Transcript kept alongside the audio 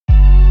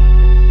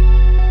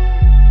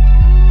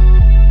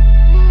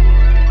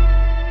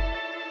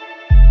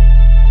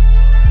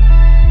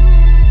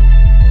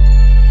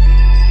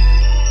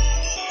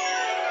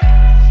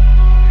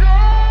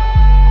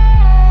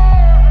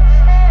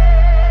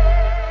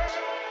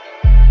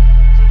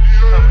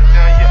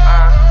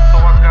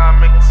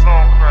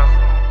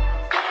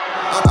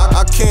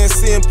can't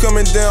see him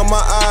coming down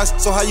my eyes,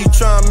 so how you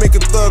tryna make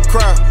a thug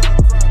cry?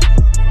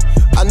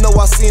 I know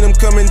I seen him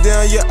coming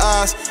down your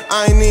eyes,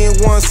 I ain't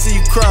even wanna see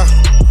you cry.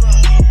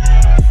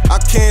 I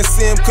can't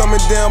see him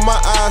coming down my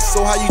eyes,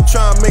 so how you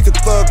tryna make a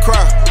thug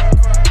cry?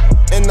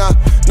 And I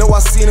know I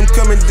seen him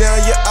coming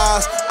down your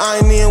eyes, I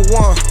ain't even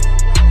want.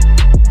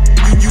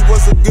 You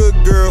was a good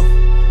girl,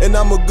 and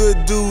I'm a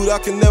good dude. I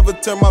can never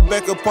turn my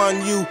back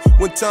upon you.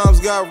 When times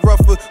got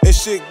rougher and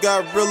shit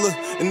got realer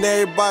and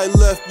everybody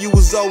left, you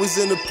was always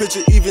in the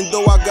picture. Even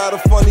though I got a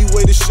funny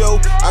way to show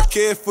I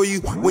cared for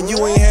you. When you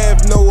ain't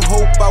have no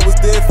hope, I was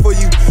there for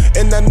you.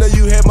 And I know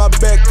you had my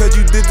back, cause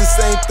you did the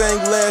same thing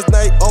last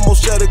night.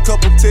 Almost shed a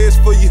couple tears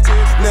for you.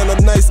 Now the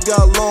nights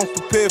got long,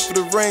 prepared for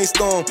the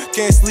rainstorm.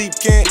 Can't sleep,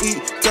 can't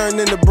eat, turn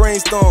into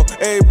brainstorm.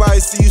 Everybody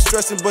see you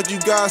stressing, but you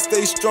gotta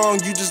stay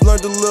strong. You just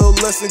learned a little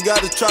lesson,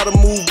 gotta try to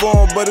move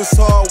on. But it's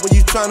hard when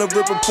you tryna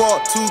rip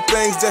apart two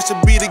things that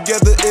should be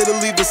together, it'll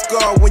leave a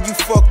scar. When you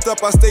fucked up,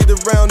 I stayed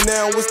around.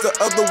 Now it's the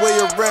other way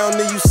around.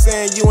 And you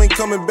saying you ain't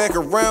coming back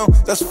around,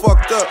 that's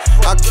fucked up.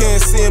 I can't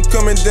see him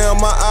coming down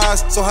my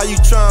eyes, so how you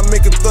tryna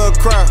make a thug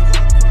cry?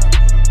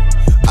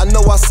 I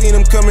know I seen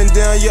him coming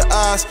down your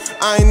eyes,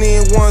 I ain't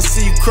even wanna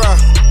see you cry.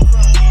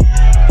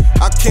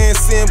 I can't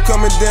see him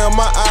coming down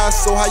my eyes,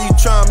 so how you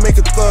tryna make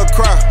a thug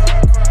cry?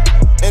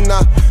 And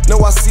I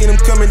know I seen him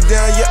coming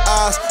down your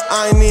eyes,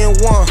 I ain't even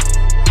want.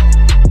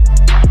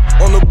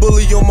 On the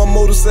bully on my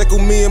motorcycle,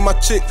 me and my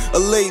chick. A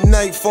late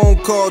night phone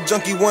call,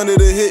 junkie wanted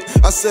a hit.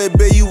 I said,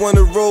 babe, you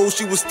wanna roll?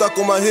 She was stuck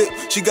on my hip.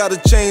 She got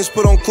a change,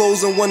 put on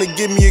clothes and wanna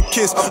give me a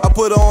kiss. I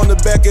put her on the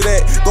back of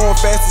that, going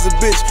fast as a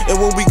bitch. And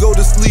when we go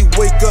to sleep,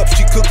 wake up,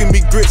 she cooking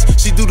me grits.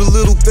 She do the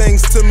little things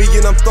to me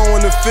and I'm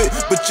throwing a fit.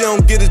 But you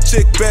don't get a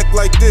chick back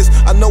like this.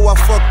 I know I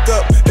fucked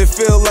up, it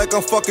feel like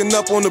I'm fucking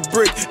up on the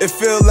brick. It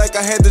feel like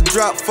I had to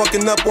drop,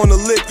 fucking up on the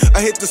lick.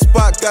 I hit the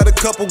spot, got a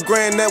couple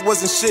grand, that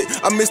wasn't shit.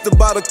 I missed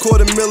about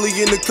 $250,000,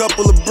 a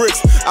couple of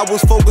bricks. I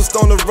was focused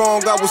on the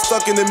wrong, I was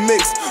stuck in the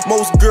mix.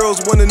 Most girls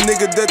want a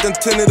nigga that done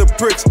 10 of the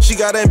pricks. She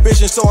got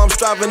ambition, so I'm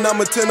striving, I'm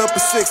a 10 up a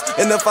 6.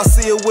 And if I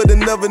see her with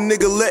another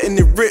nigga, letting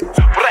it rip.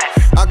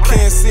 I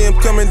can't see him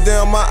coming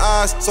down my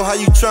eyes, so how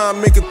you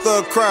tryna make a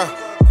thug cry?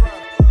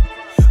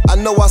 I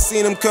know I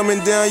seen him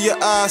coming down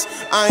your eyes,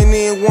 I ain't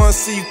even wanna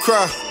see you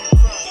cry.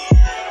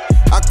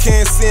 I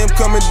can't see him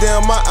coming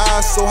down my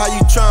eyes, so how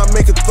you tryna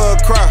make a thug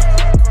cry?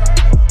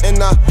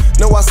 And I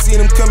know I seen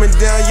him coming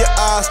down your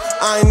eyes,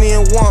 I ain't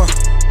even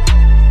want.